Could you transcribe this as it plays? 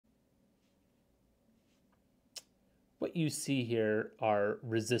What you see here are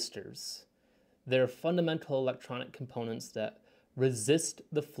resistors. They're fundamental electronic components that resist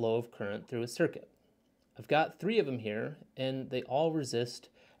the flow of current through a circuit. I've got 3 of them here, and they all resist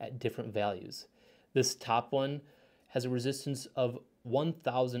at different values. This top one has a resistance of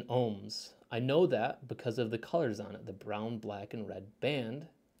 1,000 ohms. I know that because of the colors on it, the brown, black, and red band,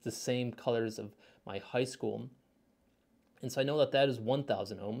 the same colors of my high school. And so I know that that is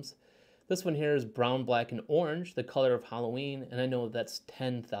 1,000 ohms. This one here is brown, black, and orange, the color of Halloween, and I know that's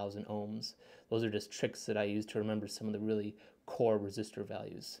 10,000 ohms. Those are just tricks that I use to remember some of the really core resistor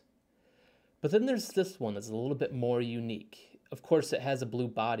values. But then there's this one that's a little bit more unique. Of course, it has a blue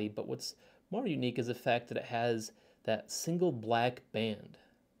body, but what's more unique is the fact that it has that single black band.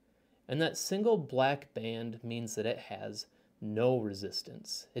 And that single black band means that it has no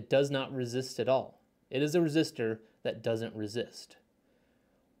resistance. It does not resist at all. It is a resistor that doesn't resist.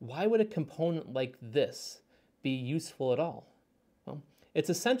 Why would a component like this be useful at all? Well,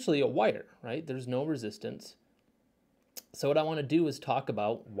 it's essentially a wire, right? There's no resistance. So what I want to do is talk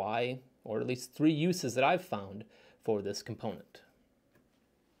about why, or at least 3 uses that I've found for this component.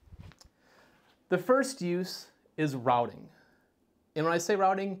 The first use is routing. And when I say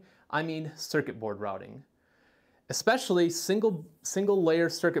routing, I mean circuit board routing. Especially single layer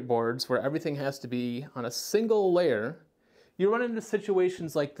circuit boards where everything has to be on a single layer. You run into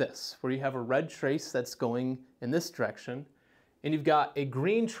situations like this, where you have a red trace that's going in this direction, and you've got a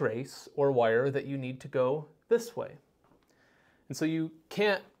green trace or wire that you need to go this way. And so you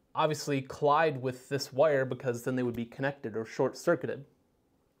can't obviously collide with this wire because then they would be connected or short-circuited.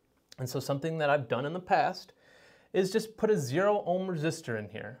 And so something that I've done in the past is just put a 0 ohm resistor in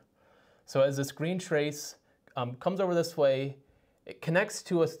here. So as this green trace comes over this way, it connects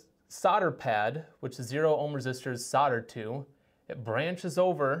to a solder pad, which the 0 ohm resistor is soldered to. It branches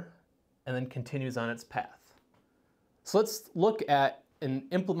over and then continues on its path. So let's look at an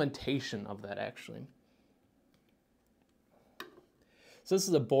implementation of that actually. So this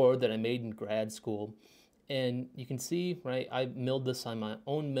is a board that I made in grad school, and you can see, right, I milled this on my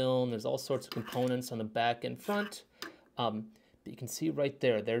own mill, and there's all sorts of components on the back and front. But you can see right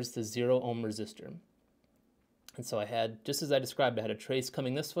there, there's the 0 ohm resistor. And so I had, just as I described, I had a trace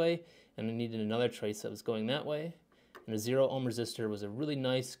coming this way, and I needed another trace that was going that way. And a 0 ohm resistor was a really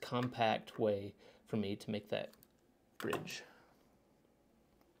nice, compact way for me to make that bridge.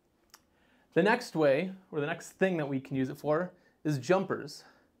 The next way, or the next thing that we can use it for, is jumpers.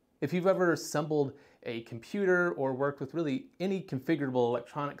 If you've ever assembled a computer or worked with really any configurable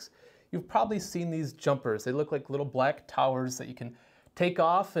electronics, you've probably seen these jumpers. They look like little black towers that you can take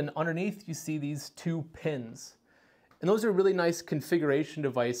off, and underneath you see these 2 pins. And those are really nice configuration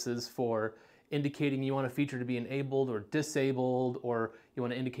devices for indicating you want a feature to be enabled or disabled, or you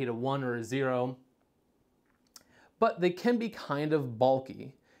want to indicate a 1 or a 0. But they can be kind of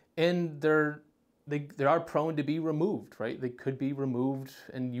bulky, and they are prone to be removed, right? They could be removed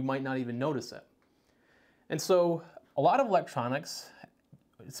and you might not even notice it. And so a lot of electronics,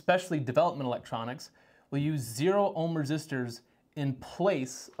 especially development electronics, will use 0 ohm resistors in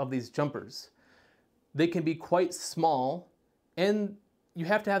place of these jumpers. They can be quite small, and you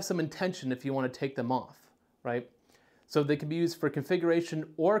have to have some intention if you want to take them off, right? So they can be used for configuration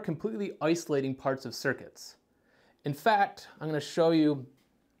or completely isolating parts of circuits. In fact, I'm going to show you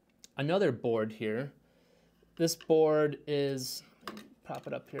another board here. This board is, prop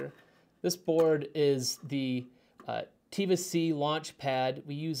it up here. This board is the TIVA-C launch pad.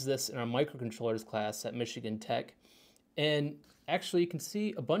 We use this in our microcontrollers class at Michigan Tech. And actually you can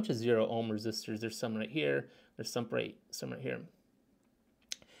see a bunch of 0 ohm resistors. There's some right here, there's some right here.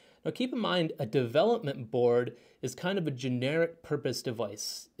 Now keep in mind, a development board is kind of a generic purpose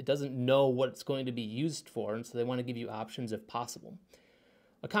device. It doesn't know what it's going to be used for, and so they want to give you options if possible.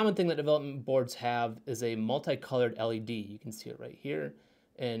 A common thing that development boards have is a multicolored LED. You can see it right here,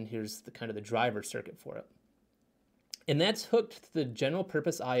 and here's the kind of the driver circuit for it. And that's hooked to the general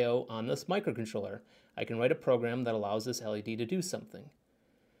purpose I/O on this microcontroller. I can write a program that allows this LED to do something.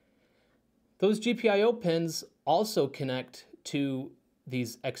 Those GPIO pins also connect to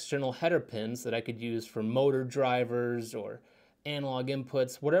these external header pins that I could use for motor drivers or analog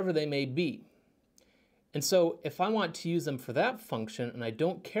inputs, whatever they may be. And so if I want to use them for that function and I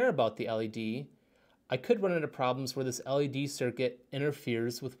don't care about the LED, I could run into problems where this LED circuit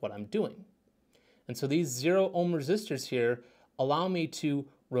interferes with what I'm doing. And so these 0 ohm resistors here allow me to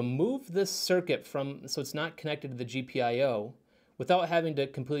remove this circuit so it's not connected to the GPIO without having to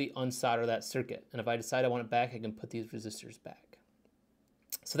completely unsolder that circuit. And if I decide I want it back, I can put these resistors back.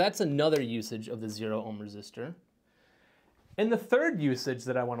 So that's another usage of the 0 ohm resistor. And the third usage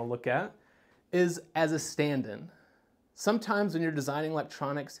that I want to look at is as a stand-in. Sometimes when you're designing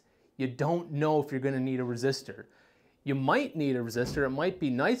electronics, you don't know if you're going to need a resistor. You might need a resistor, it might be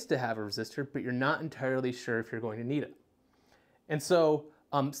nice to have a resistor, but you're not entirely sure if you're going to need it. And so,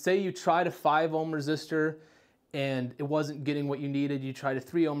 say you tried a 5 ohm resistor and it wasn't getting what you needed, you tried a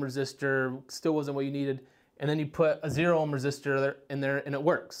 3 ohm resistor, still wasn't what you needed, and then you put a 0 ohm resistor in there and it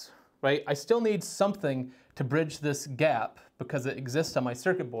works, right? I still need something to bridge this gap because it exists on my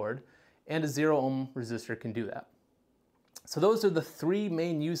circuit board, and a 0 ohm resistor can do that. So those are the 3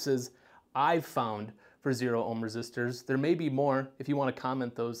 main uses I've found for 0 ohm resistors. There may be more. If you want to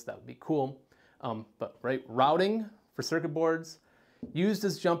comment those, that would be cool. But right, routing for circuit boards, used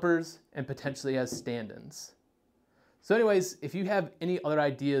as jumpers, and potentially as stand-ins. So anyways, if you have any other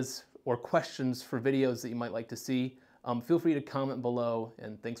ideas or questions for videos that you might like to see, feel free to comment below,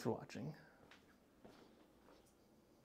 and thanks for watching.